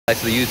Back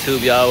to the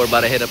YouTube, y'all. We're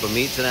about to hit up a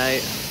meet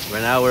tonight.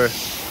 Right now we're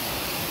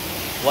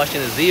watching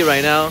the Z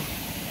right now.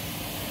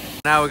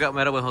 Now we got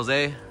met up with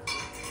Jose.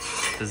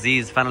 The Z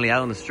is finally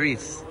out on the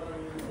streets.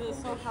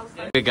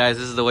 Okay, guys,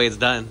 this is the way it's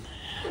done.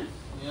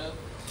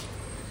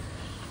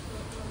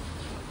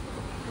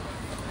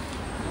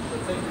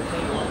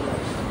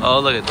 Oh,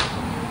 look at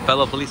that.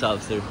 Fellow police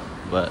officer.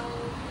 But,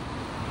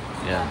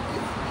 yeah.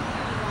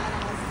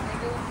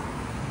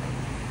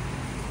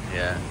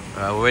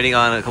 Yeah. We're waiting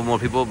on a couple more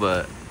people,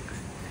 but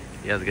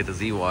he has to get the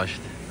Z washed.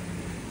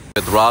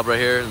 With Rob right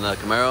here in the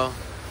Camaro.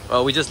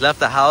 Well, we just left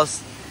the house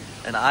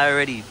and I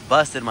already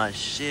busted my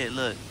shit.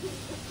 Look.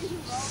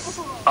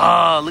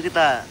 Oh, look at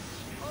that.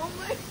 Oh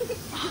my.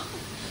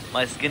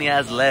 My skinny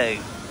ass leg.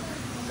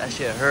 That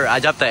shit hurt. I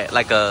dropped the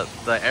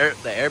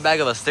airbag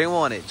of a steering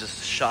wheel and it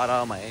just shot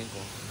out my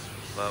ankle.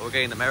 But we're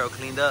getting the Camaro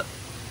cleaned up.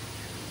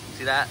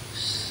 See that?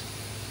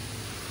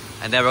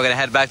 And then we're gonna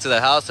head back to the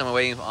house and we're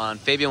waiting on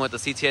Fabian with the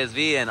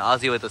CTSV and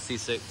Ozzy with the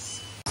C6.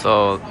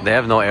 So they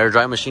have no air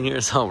dry machine here,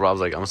 so Rob's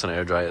like, I'm just gonna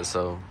air dry it.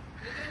 So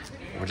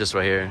we're just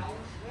right here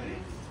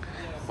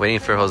waiting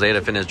for Jose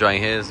to finish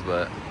drying his,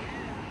 but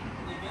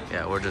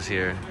yeah, we're just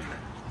here.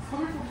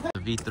 The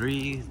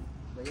V3,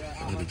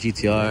 the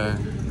GTR,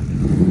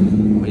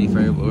 waiting for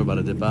it. We're about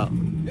to dip out.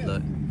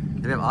 Look,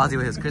 we have Ozzy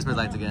with his Christmas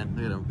lights again.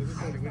 Look at him.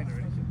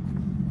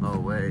 No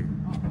way.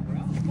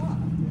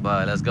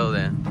 But let's go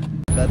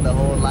then. Got the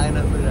whole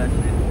lineup for that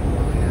shit.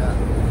 Yeah.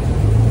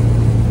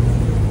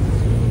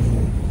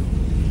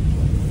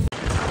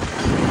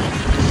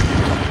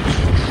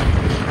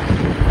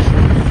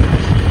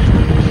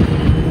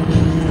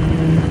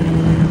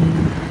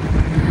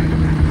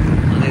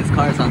 This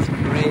car sounds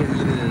crazy.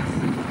 Look at this.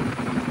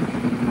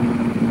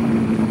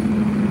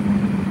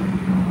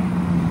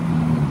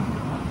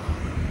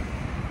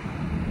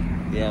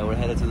 Yeah, we're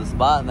headed to the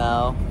spot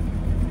now.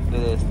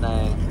 Look at this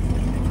thing.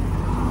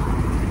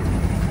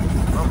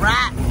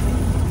 Alright.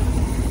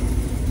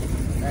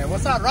 Hey,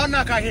 what's that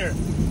Rodknock I hear?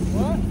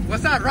 What?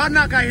 What's that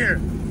Rodknock I hear?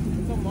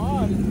 It's a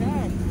mod, it's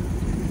gas.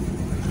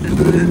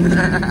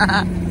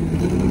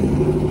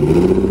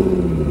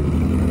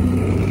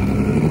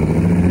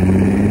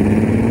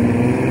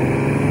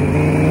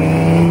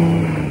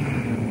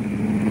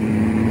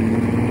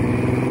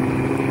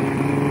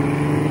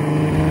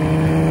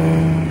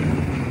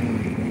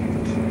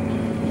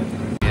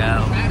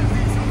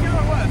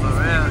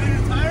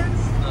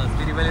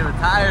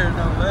 Retired,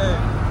 no way.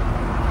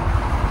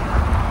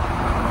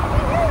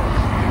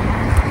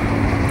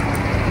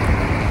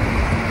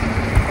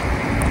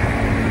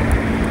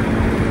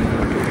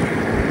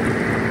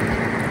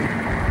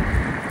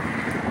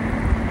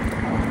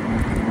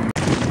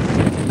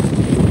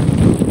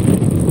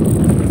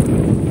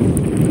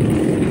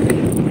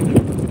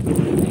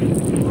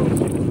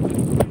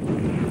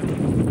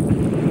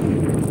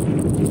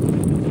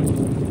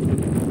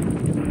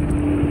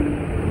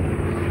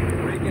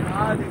 Freaking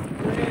hot is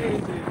crazy.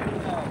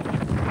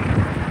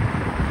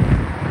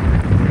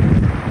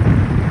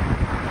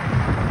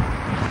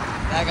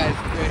 That guy's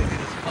crazy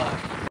as fuck.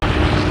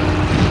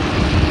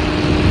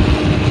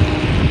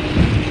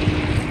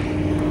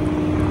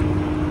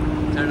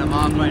 Turn them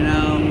off right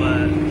now,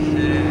 but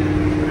shit,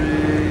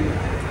 crazy.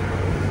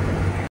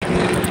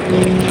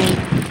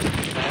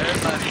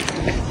 Everybody's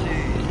crazy.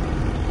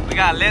 We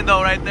got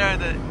Lindo right there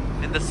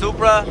in the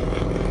Supra.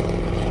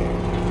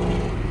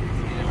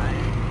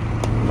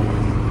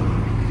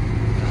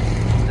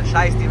 The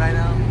Shiesty right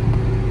now.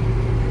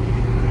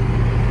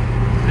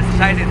 Mr.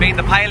 Shiesty being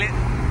the pilot.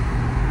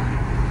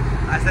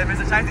 I said,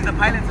 Mr. Shiesty, the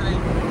pilot today.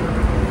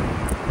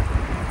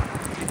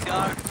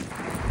 GTR.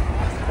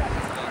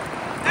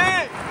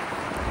 Hey!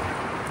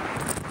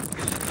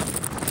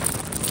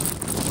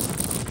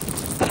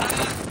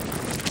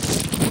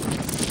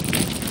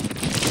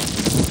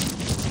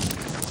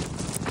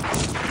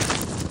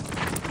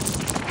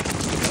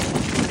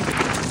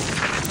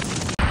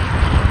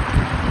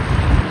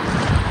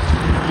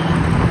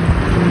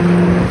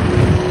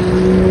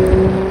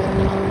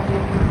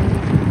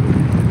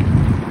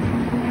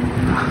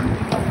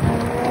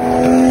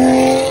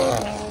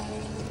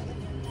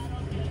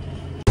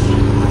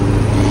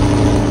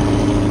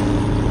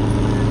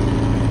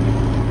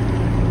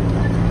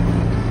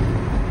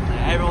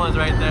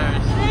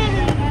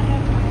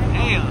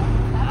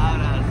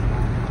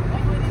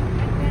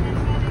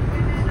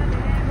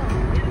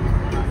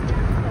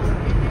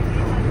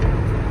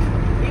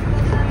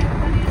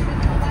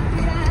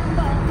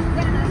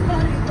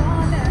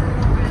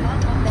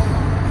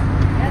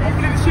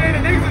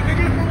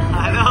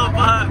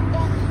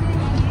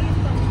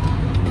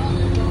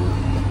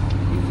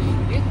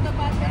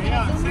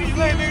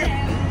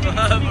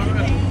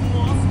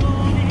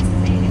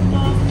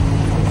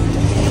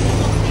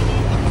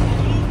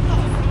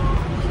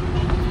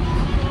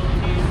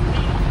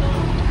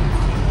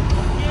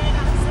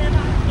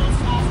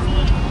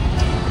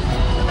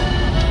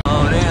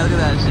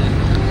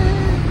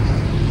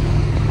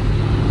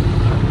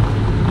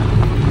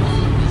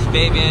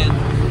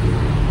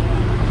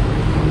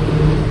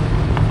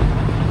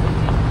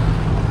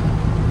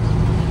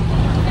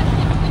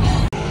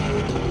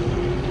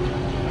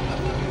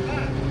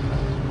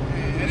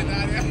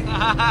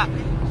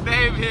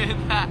 Baby,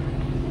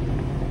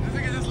 This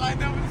nigga just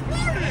lined up and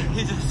explored it.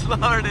 he just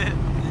floored it.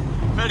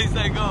 Ready,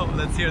 set, go.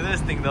 Let's hear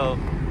this thing though.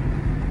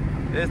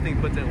 This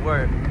thing puts in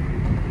work.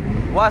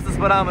 Watch the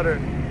speedometer.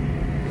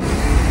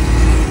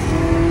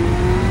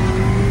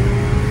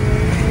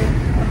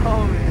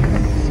 Holy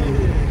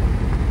shit.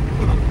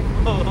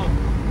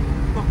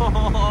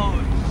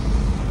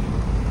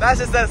 That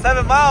just says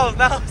 7 miles.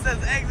 Now it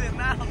says exit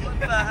now. What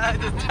the heck? I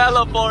just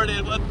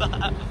teleported. What the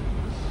heck?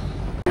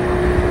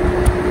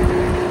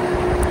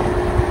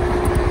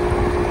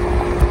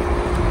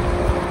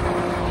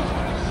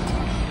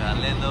 Got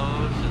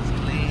Lindos, just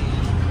clean.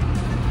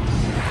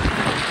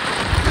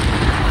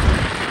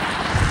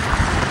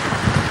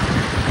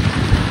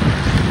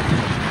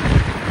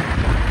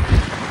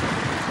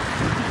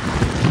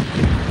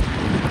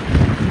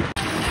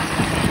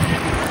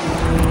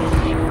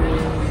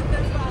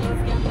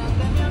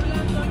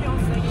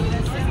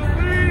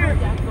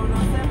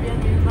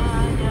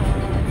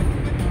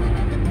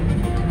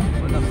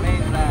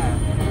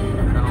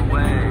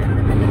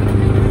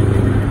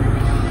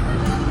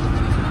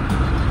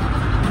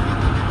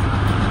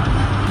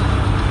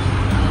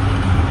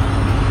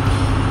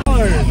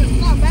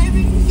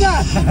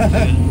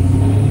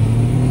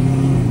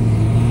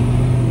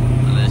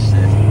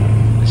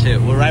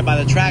 We're right by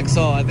the track,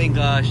 so I think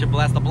I should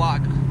blast the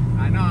block.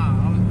 I know.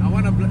 I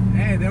want to.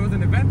 Hey, there was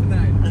an event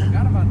tonight. I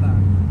forgot about that.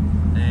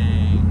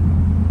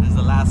 Dang. This is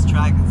the last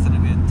track instead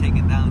of getting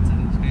taken down to.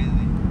 It's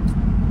crazy.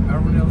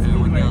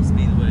 Everyone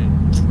Speedway.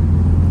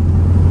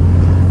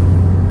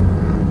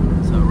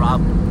 So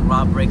Rob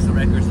breaks the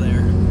records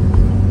there.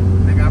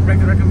 They got break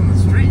the records on the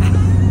street.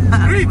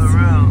 Streets. For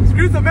real.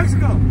 Streets of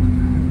Mexico.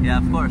 Yeah,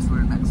 of course, we're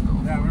in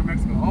Mexico. Yeah, we're in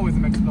Mexico. Always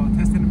in Mexico.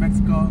 Tested in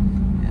Mexico.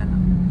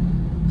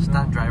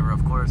 Stunt driver,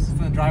 of course.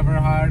 Stunt driver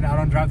hard. I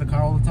don't drive the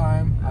car all the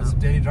time. I just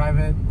daily drive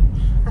it.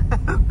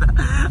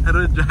 I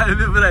don't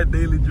drive it, but I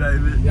daily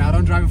drive it. Yeah, I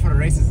don't drive it for the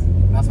races.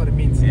 That's what it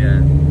means. Yeah.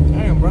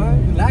 Damn, bro.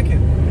 You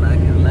lacking.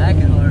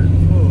 Lacking hard.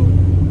 Oh.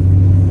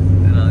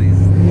 And all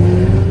these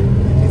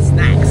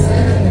snacks.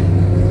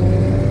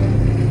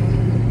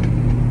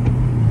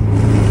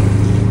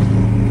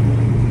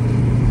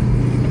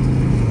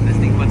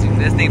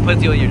 This thing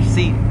puts you in your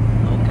seat.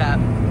 No cap.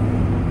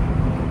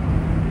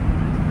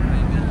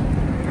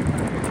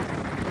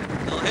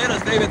 Don't hit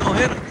us, baby. Don't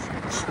hit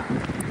us.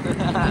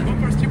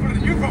 Bumper's cheaper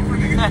than your bumper,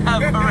 nigga.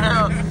 For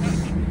real.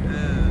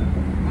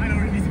 Mine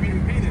already needs to be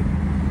repainted.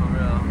 For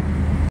real.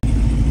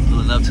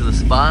 Pulling up to the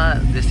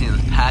spot. This thing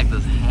is packed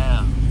as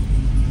hell.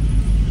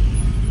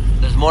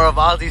 There's more of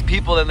all these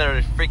people than there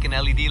are freaking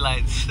LED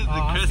lights. The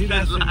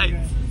Christmas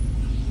lights.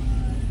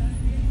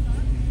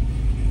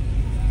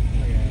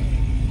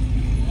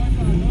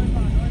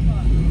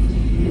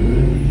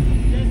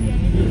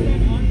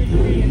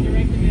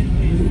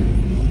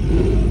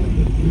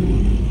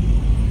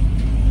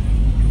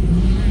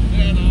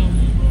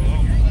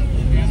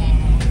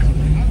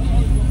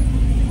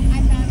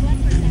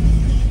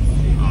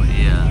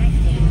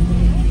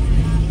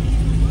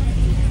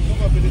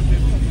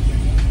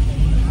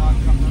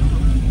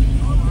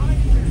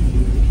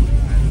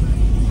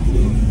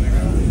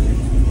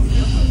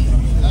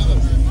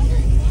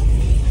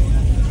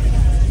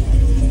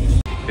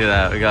 Look at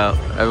that, we got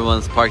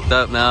everyone's parked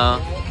up now.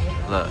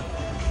 Look,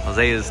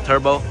 Jose is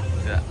turbo.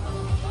 Yeah.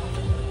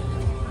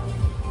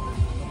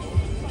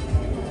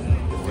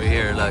 We're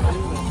here, look.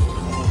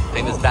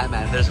 Famous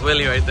Batman. There's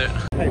Willie right there.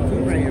 Look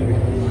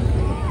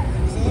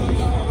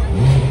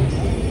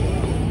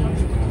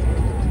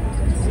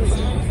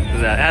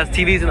at that. It has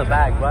TVs in the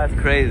back, bro. That's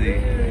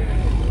crazy.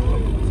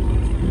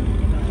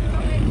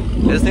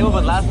 This thing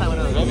opened last time when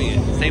I was revving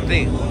it. Same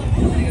thing.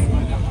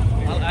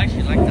 I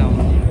actually like that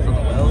one.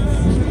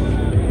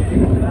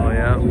 Oh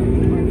yeah.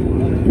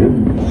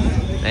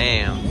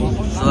 Damn.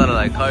 There's a lot of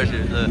like cars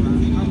here. Look.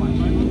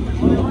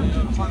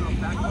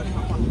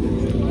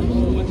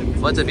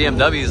 Bunch of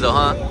BMWs though,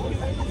 huh?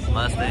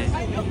 Mustang.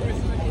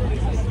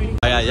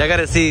 Oh yeah, y'all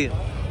gotta see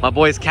my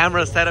boy's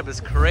camera setup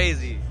is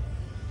crazy.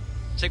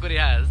 Check what he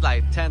has. It's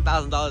like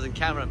 $10,000 in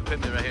camera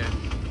equipment right here.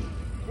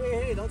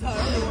 Hey, don't tell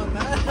everyone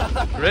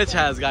that. Rich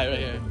has guy right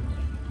here.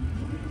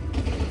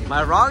 Am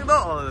I wrong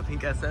though? Oh, the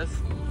pink SS.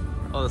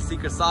 Oh, the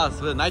secret sauce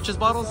with the nitrous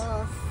bottles.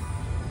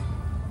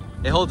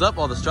 It holds up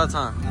all the struts,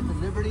 huh? Got the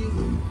Liberty.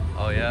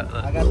 Oh yeah.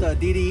 I got the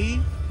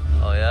DDE.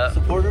 Oh yeah.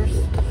 Supporters.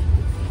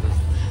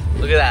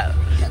 Look at that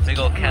big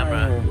old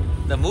camera.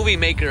 The movie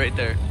maker right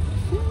there.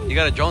 You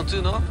got a drone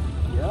too, no?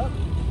 Yep.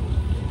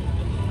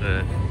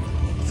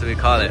 So we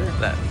call it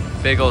that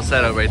big old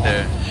setup right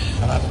there.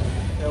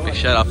 Big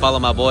shout out. Follow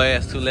my boy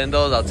S2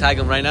 Lindos. I'll tag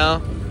him right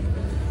now.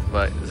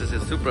 But this is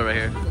his Supra right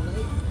here.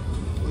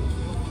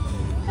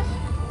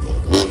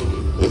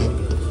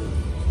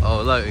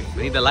 Oh look,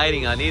 we need the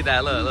lighting. I need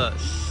that. Look, look.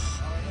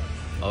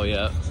 Oh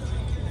yeah.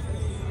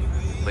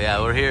 But yeah,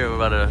 we're here. We're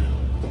about to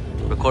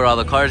record all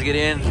the cars get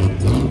in.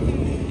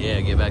 Yeah,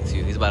 get back to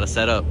you. He's about to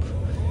set up.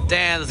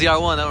 Damn, the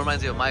ZR1. That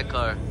reminds me of my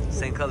car.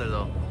 Same color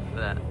though.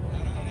 Look at that.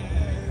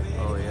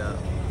 Oh yeah.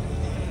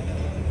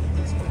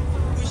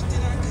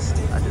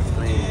 I just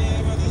clean.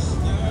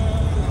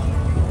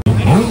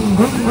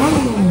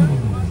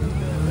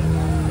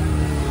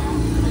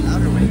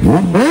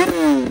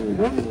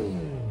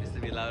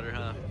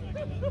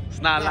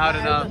 It's not loud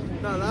enough.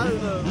 Not loud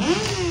enough.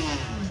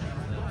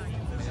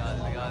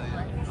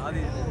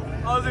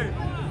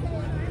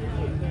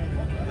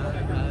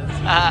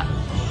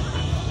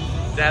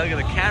 Dad, look at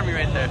the Camry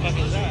right there.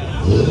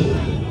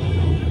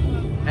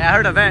 Hey, I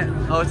heard a vent.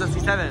 Oh, it's a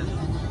C7.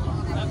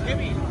 That's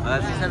Gibby. Oh,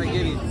 that's C7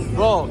 Gibby.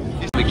 Bro,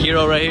 this is the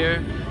Kiro right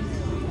here.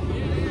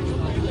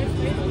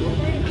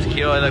 There's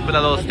Kiro, like put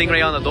that little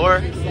stingray on the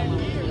door.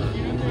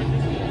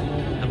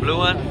 The blue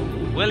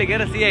one. Willie,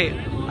 get a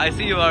C8. I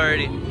see you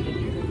already.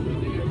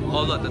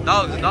 Oh look, the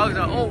dogs are,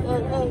 oh.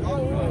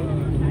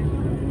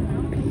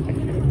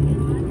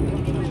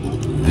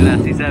 And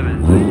that's C7.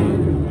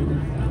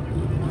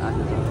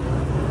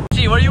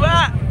 Gee, where you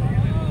at?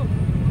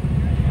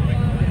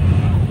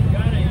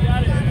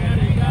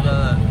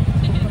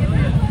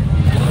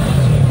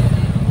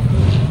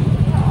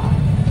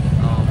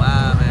 Oh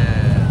my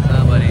man,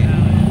 somebody.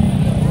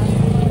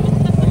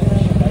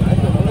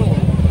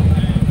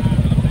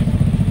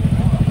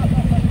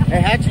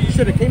 Hey, Hatchet, you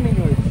should have came in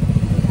yours.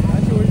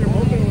 Hatchet, where's your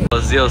moped?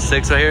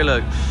 Z06 right here,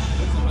 look.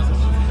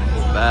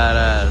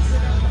 Badass.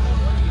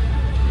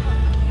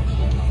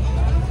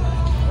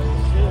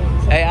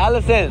 Hey,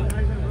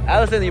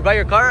 Allison, you brought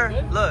your car?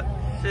 Look,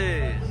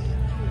 shit.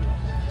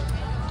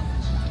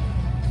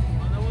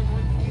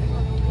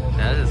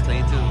 Yeah, this is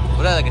clean too. What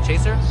is that, like a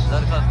chaser? Is that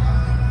what it's called?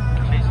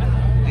 Chaser? I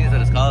think that's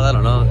what it's called, I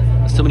don't know.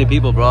 There's too many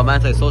people, bro. I'm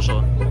anti-social.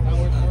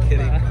 I'm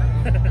kidding.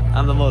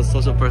 I'm the most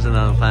social person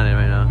on the planet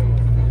right now.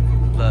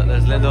 Look,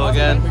 there's Lindo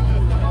again.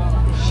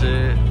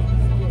 Shit.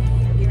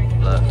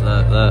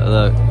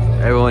 Look.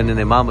 Everyone in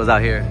their mama's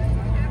out here.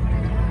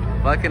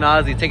 Fucking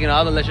Ozzy taking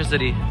all the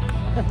electricity.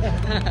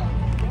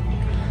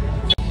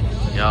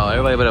 Yo,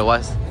 everybody better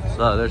watch.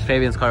 Look, there's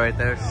Fabian's car right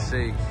there.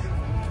 Shit.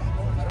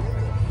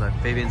 Look,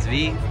 Fabian's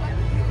V.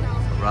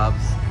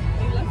 Rob's.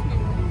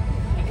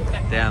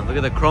 Damn, look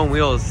at the chrome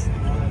wheels.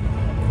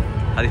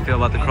 How do you feel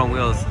about the chrome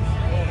wheels?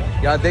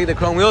 Y'all dig the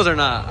chrome wheels or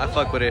not? I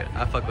fuck with it.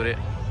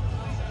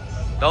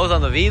 Those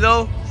on the V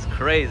though, it's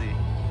crazy.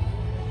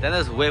 Then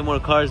there's way more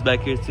cars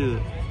back here too.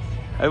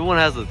 Everyone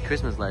has the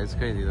Christmas lights. It's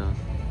crazy though.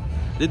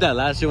 Did that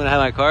last year when I had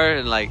my car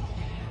and like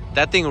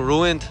that thing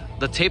ruined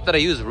the tape that I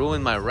used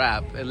ruined my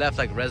wrap. It left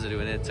like residue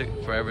and it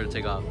took forever to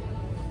take off.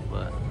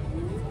 But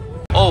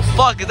oh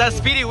fuck, is that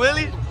Speedy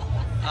Willie?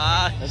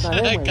 Ah,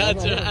 I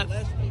got your ass.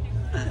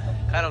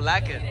 Kind of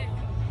lacking.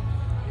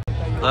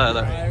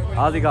 Look.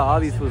 Ozzy got all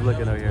these fools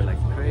looking over here like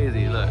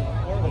crazy. Look.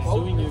 I'm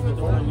suing you if you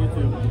throw on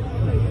YouTube.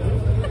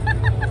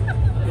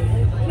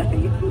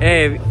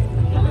 Hey,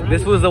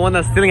 this was the one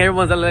that's stealing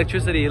everyone's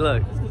electricity.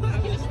 Look.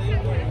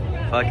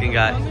 Fucking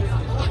guy.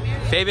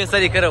 Fabian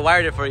said he could have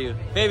wired it for you.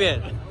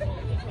 Fabian.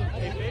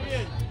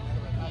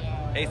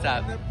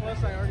 ASAP.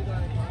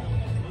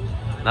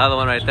 Another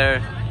one right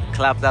there.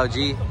 Clapped out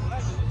G.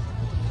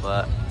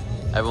 But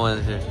everyone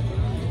is here.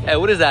 Hey,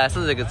 what is that? It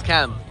sounds like it's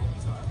Cam.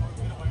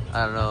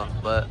 I don't know,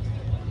 but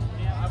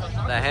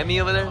that Hemi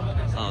over there?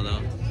 I don't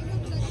know.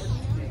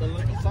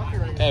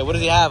 Hey, what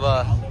does he have?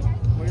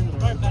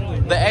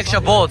 The extra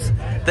bolts.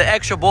 The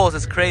extra bolts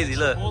is crazy.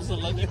 Look.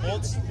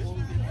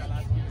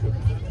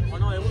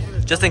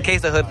 Just in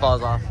case the hood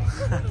falls off.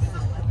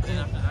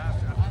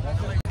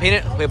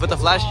 Painted. Wait, put the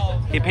flash.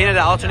 He painted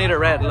the alternator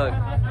red. Look.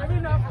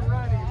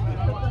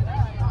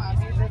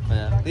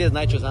 Yeah. He has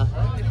nitrous, huh?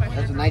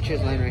 That's a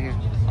nitrous line right here.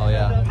 Oh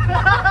yeah.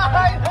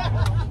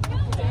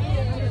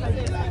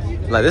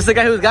 Like this is the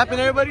guy who's gapping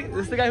everybody?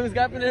 This is the guy who's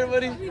gapping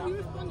everybody?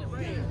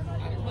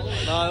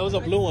 No, it was a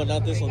blue one,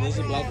 not this one. This is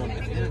a black one.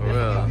 For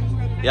real.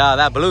 Yeah,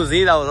 that blue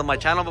Z that was on my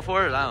channel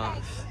before.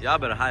 Y'all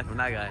better hide from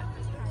that guy.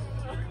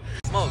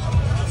 Smoke.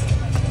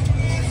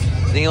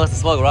 I think he wants to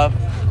smoke, Rob.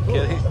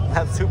 Kidding.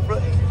 That's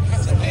Supra.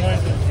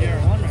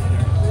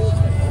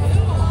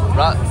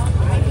 Rob.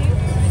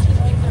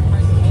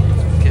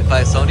 Kid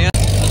by Sonia.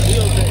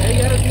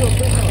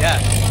 Yeah.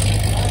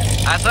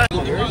 I saw.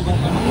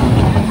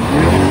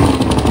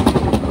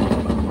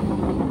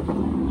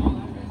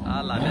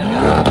 Allah,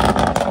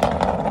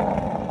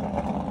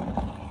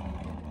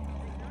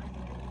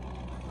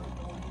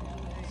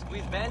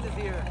 Squeeze Bands is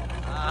here.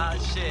 Ah,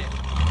 shit.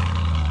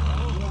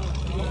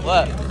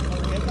 What?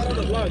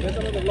 That's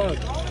another vlog.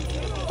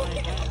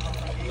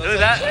 Dude,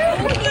 that.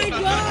 Oh my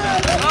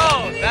god!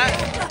 Oh, that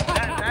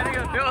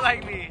nigga built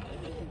like me.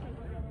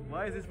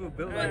 Why is this fool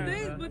built like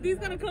me? But these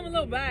gonna come a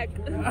little back.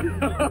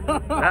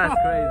 That's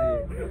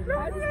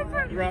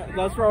crazy.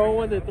 That's for all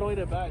when they're throwing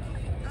it back.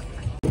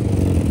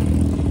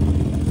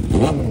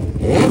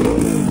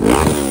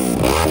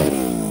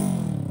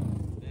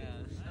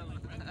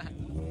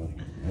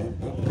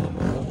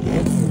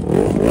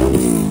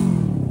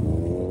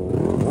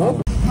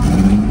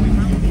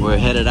 We're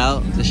headed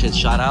out. This shit's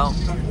shot out.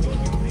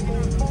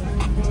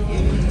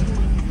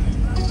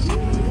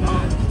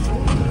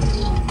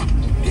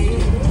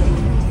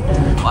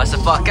 Watch the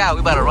fuck out.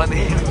 We better run the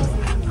heat.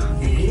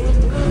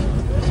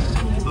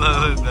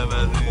 Look,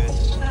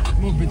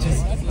 Move, bitches.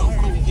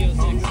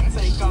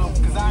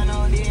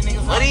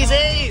 what did he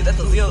say? That's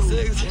a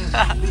Z06.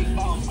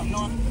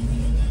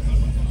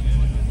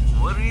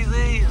 What did he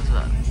say?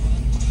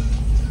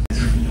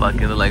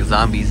 fucking look like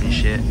zombies and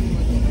shit.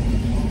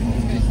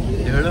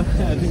 You heard him?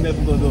 I think that's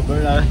going to do a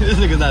burnout. This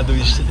nigga's not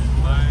doing shit.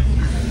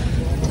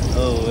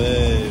 Oh,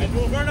 way. Do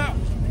a burnout.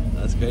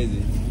 That's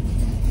crazy.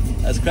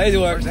 That's crazy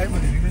work. Where's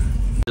everybody, nigga?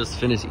 Just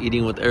finished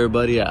eating with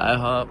everybody at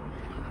IHOP.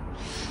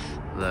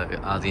 Look,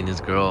 Ozzy and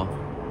his girl.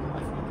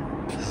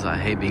 This is, I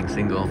hate being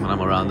single when I'm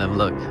around them.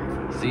 Look,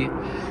 see?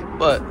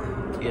 But,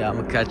 yeah, I'm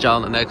gonna catch y'all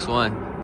on the next one.